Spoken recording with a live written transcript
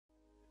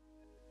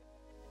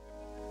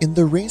In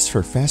the race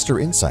for faster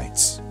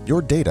insights,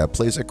 your data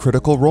plays a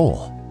critical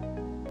role.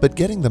 But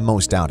getting the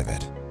most out of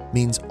it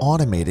means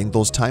automating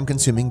those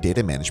time-consuming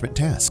data management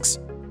tasks.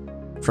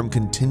 From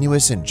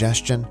continuous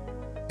ingestion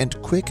and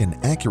quick and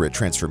accurate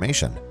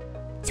transformation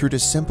through to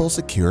simple,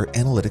 secure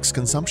analytics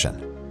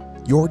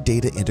consumption, your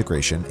data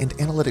integration and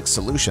analytics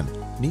solution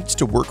needs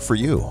to work for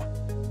you,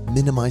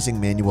 minimizing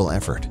manual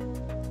effort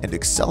and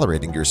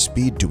accelerating your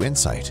speed to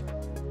insight.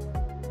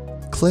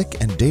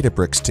 Qlik and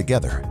Databricks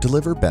together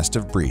deliver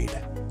best-of-breed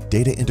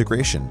data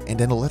integration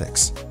and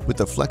analytics with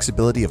the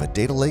flexibility of a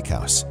data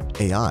lakehouse,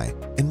 AI,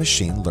 and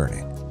machine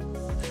learning.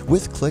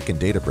 With Qlik and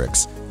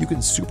Databricks, you can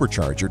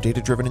supercharge your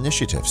data-driven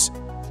initiatives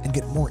and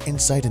get more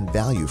insight and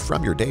value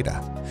from your data,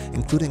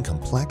 including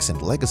complex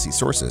and legacy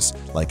sources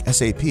like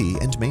SAP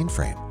and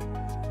mainframe.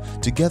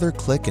 Together,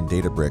 Qlik and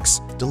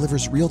Databricks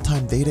delivers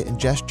real-time data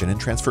ingestion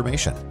and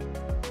transformation,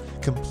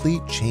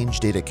 complete change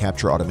data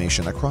capture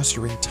automation across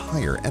your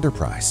entire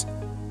enterprise,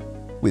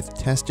 with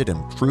tested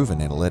and proven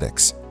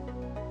analytics,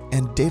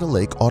 and data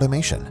lake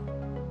automation,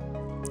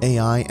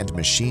 AI and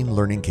machine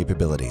learning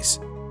capabilities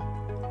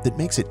that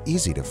makes it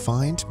easy to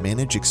find,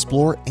 manage,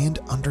 explore, and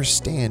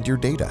understand your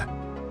data.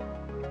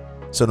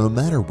 So no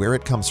matter where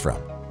it comes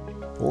from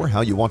or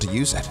how you want to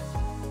use it,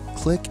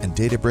 Qlik and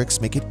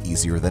Databricks make it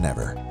easier than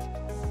ever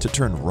to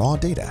turn raw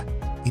data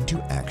into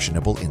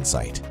actionable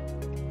insight.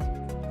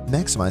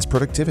 Maximize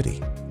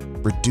productivity,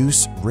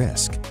 reduce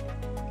risk,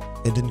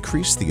 and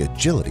increase the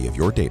agility of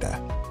your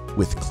data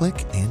with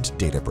Qlik and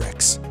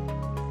Databricks.